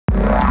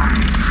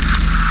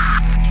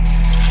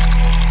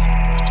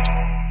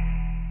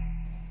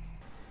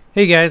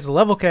Hey guys,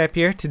 LevelCap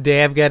here.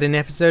 Today I've got an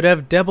episode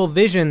of Double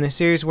Vision, the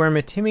series where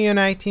Matimio and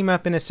I team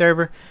up in a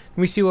server and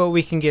we see what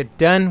we can get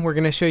done. We're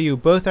going to show you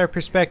both our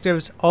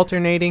perspectives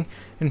alternating,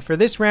 and for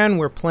this round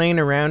we're playing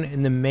around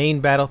in the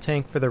main battle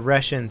tank for the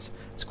Russians.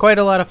 It's quite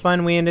a lot of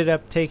fun. We ended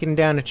up taking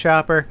down a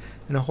chopper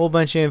and a whole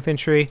bunch of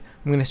infantry.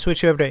 I'm going to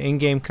switch over to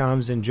in-game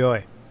comms.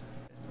 Enjoy.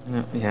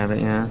 Yep, we have it,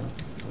 yeah.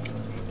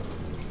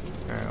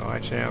 Alright,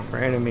 watching out for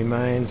enemy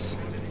mines.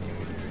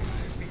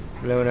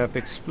 Blowing up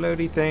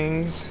explodey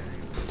things.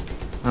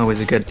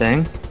 Always a good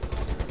thing.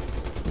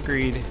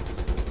 Agreed.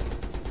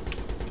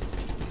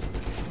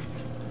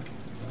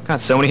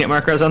 Got so many hit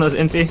markers on those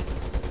infy.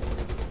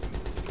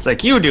 It's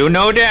like, you do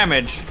no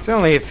damage. It's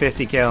only a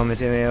 50 cal,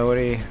 Matimio. What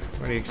are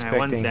you expecting?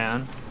 Alright, one's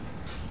down.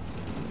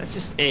 That's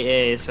just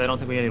AA, so I don't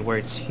think we need to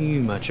worry too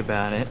much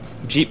about it.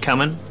 Jeep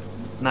coming.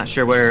 Not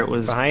sure where it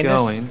was Behind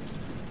going.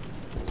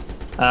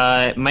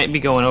 It might be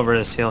going over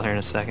this hill here in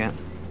a second.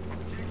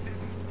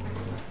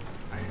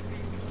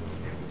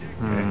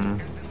 I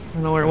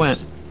don't know where it went.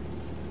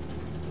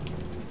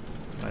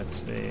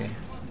 Let's see.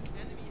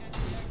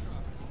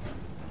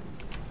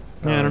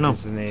 Yeah, I don't know.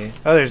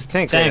 Oh, there's a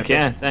tank. Tank, right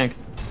yeah, up tank.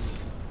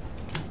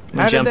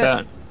 How did Jump that-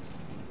 out.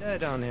 there.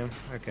 Dead on him.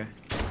 Okay.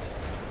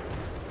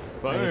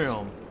 Bam. Nice.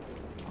 Well,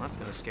 that's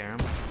gonna scare him.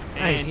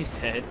 And Nice. he's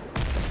dead.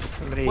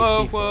 Somebody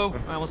Whoa, C4. whoa!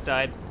 I almost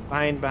died.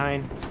 Behind.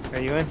 Are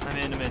you in? I'm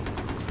in.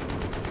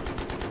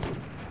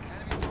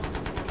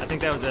 I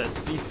think that was a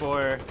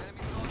C4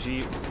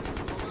 Jeep.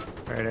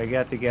 Alright, I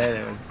got the guy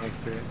that was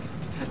next to it.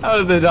 How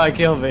did the guy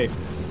kill me?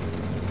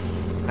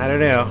 I don't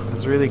know. It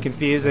was really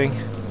confusing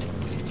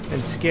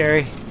and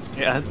scary.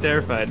 Yeah, it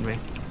terrified me.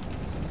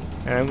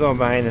 Alright, I'm going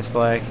behind this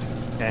flag.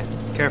 Okay,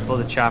 careful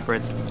of the chopper.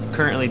 It's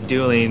currently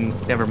dueling.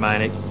 Never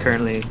mind, it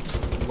currently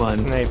won.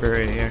 Sniper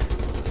right here.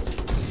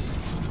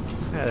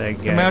 Oh, that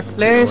guy. Come out to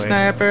play,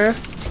 sniper.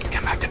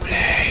 Come out to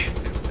play.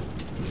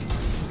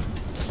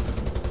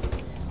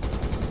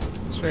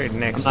 It's right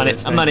next I'm to not,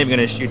 this I'm not thing. even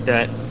gonna shoot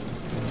that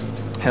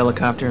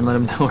helicopter and let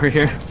him know we're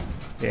here.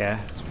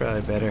 Yeah, it's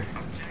probably better.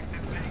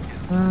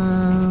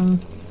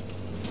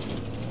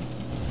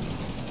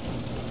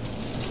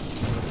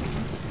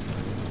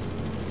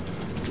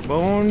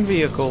 Bone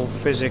vehicle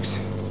physics.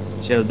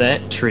 Show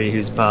that tree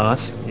who's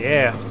boss.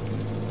 Yeah.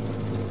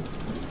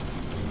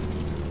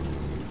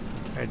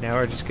 Alright, now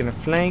we're just gonna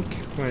flank.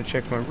 I'm gonna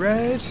check my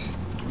right.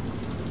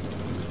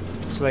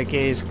 Looks like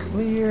A is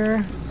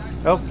clear.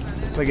 Oh,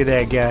 look at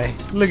that guy.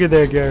 Look at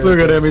that guy. Look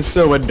at him, he's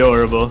so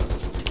adorable.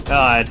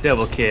 Ah,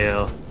 double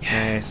kill.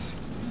 Nice.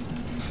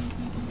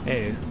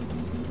 Hey,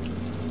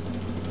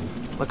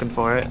 Looking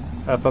for it.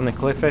 up on the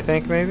cliff, I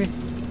think, maybe?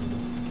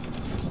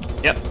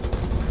 Yep.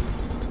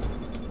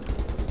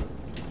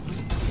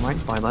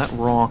 Right by that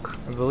rock.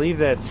 I believe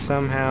that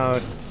somehow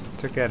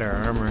took out our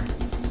armor.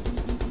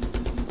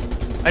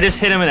 I just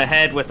hit him in the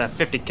head with a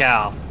 50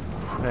 cal.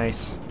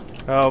 Nice.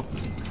 Oh,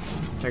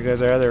 there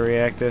goes our other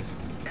reactive.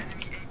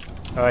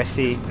 Oh, I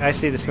see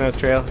the smoke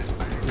trail.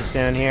 It's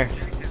down here.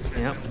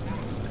 Yep.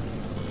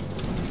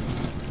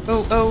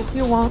 Oh,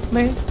 you want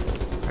me?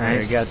 Alright,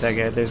 Nice. I got that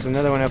guy. There's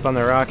another one up on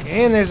the rock,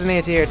 and there's an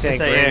anti-air tank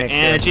That's right it, next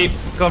and a to it.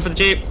 jeep. Going for the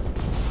jeep.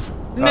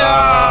 No!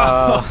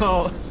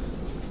 Oh.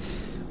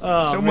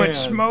 Oh, So man. much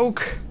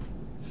smoke!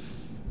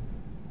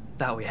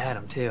 Thought we had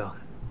him too.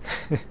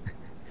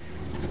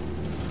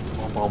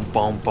 Boom,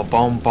 boom, boom,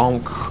 boom,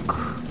 boom.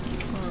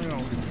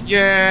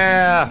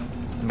 Yeah!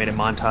 Made it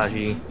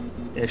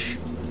montage-ish.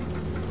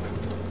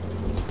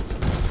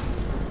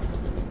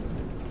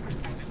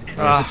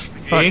 Ah,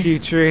 fuck you,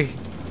 tree.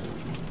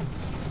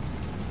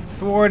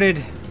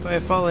 Thwarted by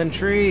a fallen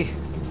tree.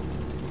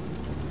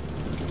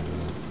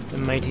 The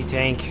mighty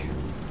tank.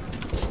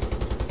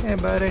 Hey,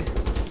 buddy.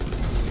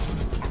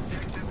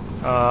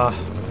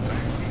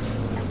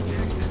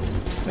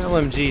 It's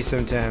LMG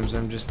sometimes.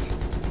 I'm just...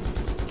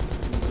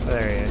 Oh,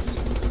 there he is.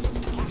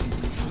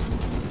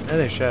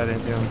 Another shot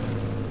into him.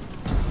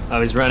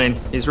 Oh, he's running.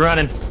 He's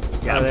running. Oh,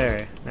 Got him.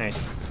 there.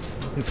 Nice.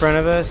 In front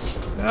of us.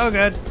 Oh,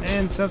 God.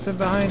 And something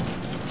behind.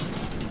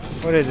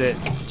 What is it?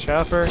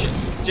 Chopper?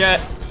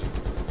 Jet.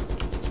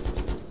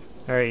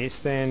 Alright, you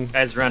staying...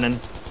 Guy's running.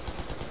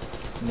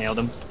 Nailed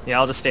him. Yeah,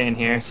 I'll just stay in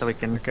here so we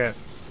can... Okay.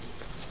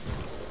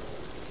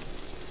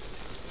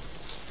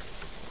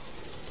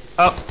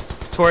 Oh,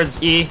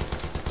 towards E.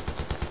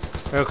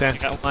 Okay. I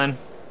got one.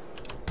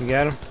 You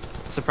got him?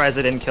 Surprised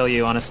I didn't kill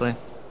you, honestly.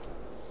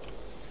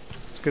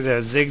 It's because I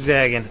was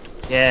zigzagging.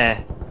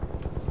 Yeah.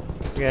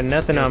 I got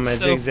nothing on my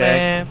So zigzag.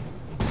 bad.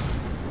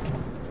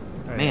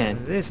 Alright,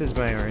 Man. this is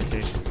my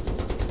orientation.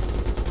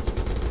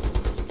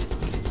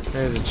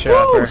 There's a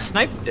chopper. Woo,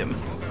 sniped him.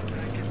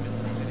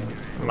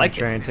 I'm like gonna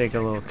try and take a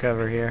little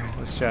cover here.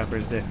 This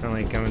chopper's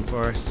definitely coming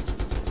for us.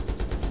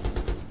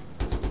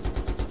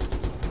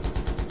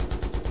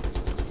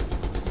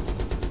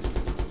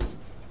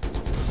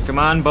 Come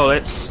on,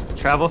 bullets.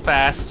 Travel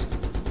fast.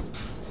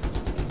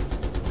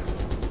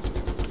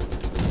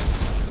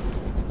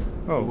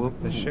 Oh,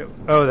 the ship.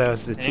 Oh, that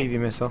was the TV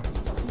missile.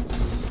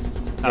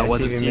 Oh,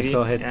 was it TV TV?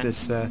 missile hit Yeah.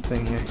 this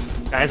thing here.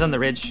 Guys on the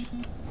ridge.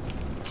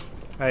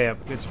 Oh, yeah,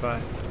 good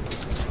spot.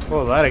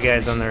 Oh, a lot of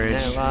guys on the ridge.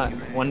 Yeah, a lot.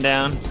 One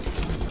down.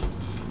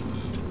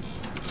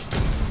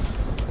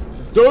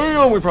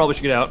 Damn, we probably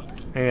should get out.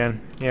 Hang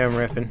on. Yeah, I'm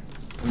ripping.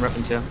 I'm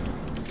repping too.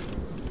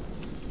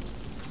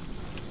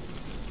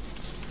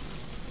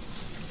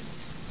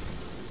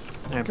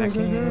 Alright, back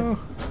in.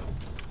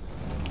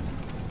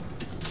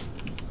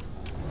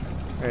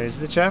 Alright, is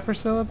the chopper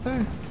still up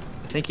there?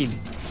 I think he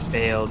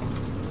bailed.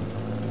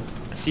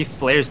 I see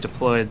flares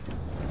deployed.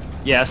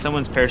 Yeah,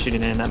 someone's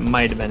parachuting in. That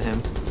might have been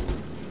him.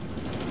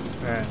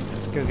 Alright,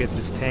 let's go get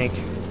this tank.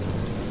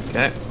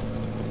 Okay.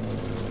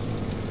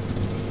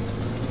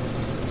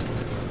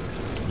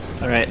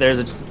 Alright, there's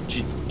a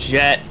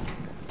jet.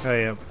 Oh,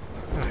 yeah.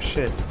 Oh,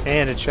 shit.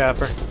 And a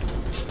chopper.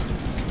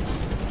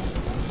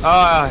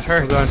 Oh, it I'm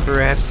hurts. going for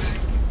reps.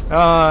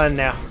 Oh,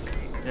 no.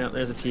 Yeah,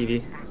 there's a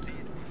TV.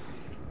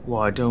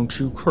 Why don't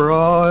you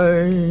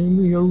cry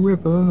me a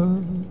river?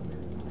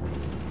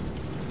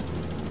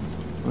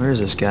 Where is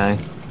this guy?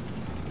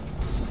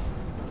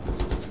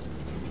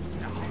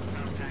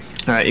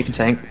 Alright, you can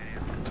tank.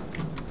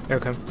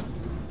 Okay.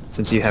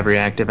 Since you have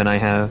reactive and I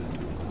have.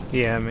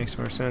 Yeah, it makes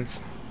more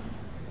sense.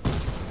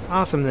 It's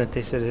awesome that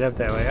they set it up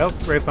that way. Oh,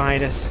 right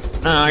behind us.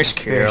 Nice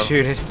kill.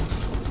 Parachuted.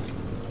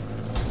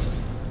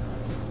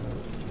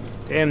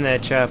 Damn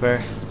that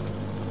chopper.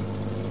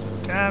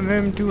 Damn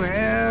him to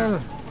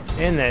hell.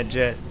 And that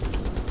jet.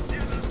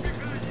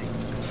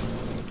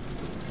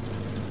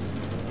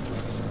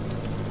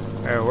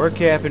 Alright, we're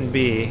capping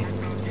B,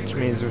 which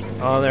means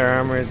all their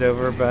armor is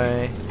over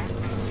by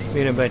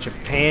being a bunch of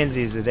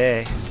pansies a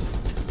day.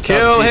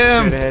 Kill Top jeep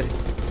him! straight ahead.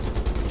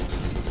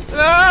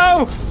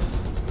 No!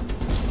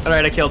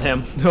 Alright, I killed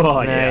him.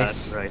 Oh, yeah,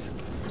 Nice. that's right.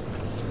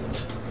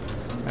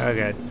 Oh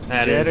god.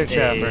 That Jet is or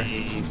chopper?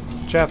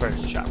 a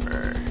Chopper.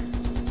 chopper.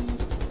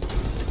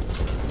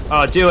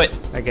 Oh, do it!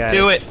 I got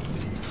Do it!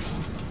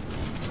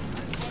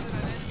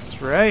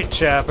 That's right,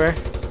 chopper.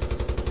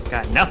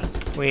 Got nothing.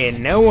 We ain't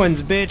no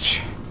one's bitch.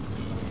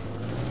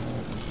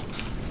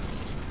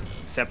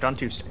 Except on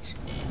Tuesdays.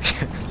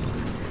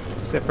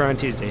 Except for on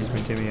Tuesdays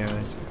when Timmy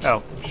always.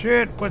 Oh,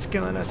 shit, what's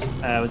killing us?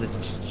 It was a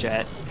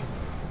jet.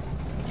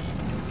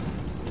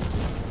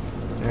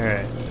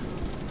 Alright.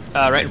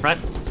 Right in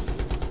front.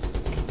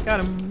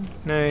 Got him.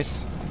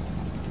 Nice.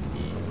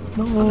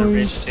 On the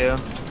ridge too.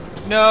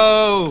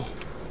 No!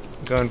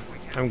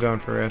 I'm going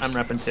for rips. I'm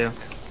repping too.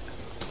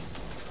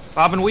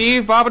 Bob and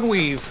weave, bob and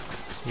weave.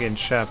 I'm getting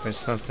shot by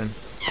something.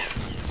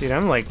 Dude,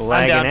 I'm like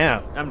lagging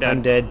out. I'm done.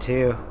 I'm dead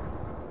too.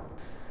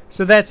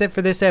 So that's it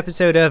for this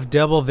episode of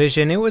Double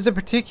Vision. It was a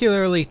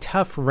particularly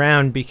tough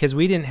round because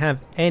we didn't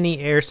have any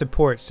air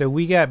support, so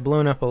we got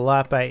blown up a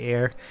lot by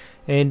air.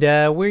 And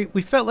we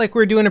felt like we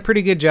were doing a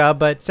pretty good job,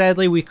 but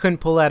sadly we couldn't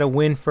pull out a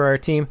win for our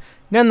team.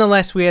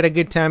 Nonetheless, we had a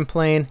good time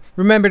playing.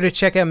 Remember to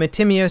check out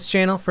Matimio's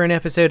channel for an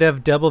episode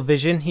of Double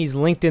Vision. He's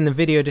linked in the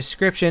video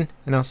description,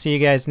 and I'll see you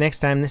guys next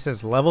time. This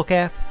is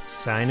LevelCap,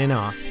 signing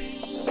off.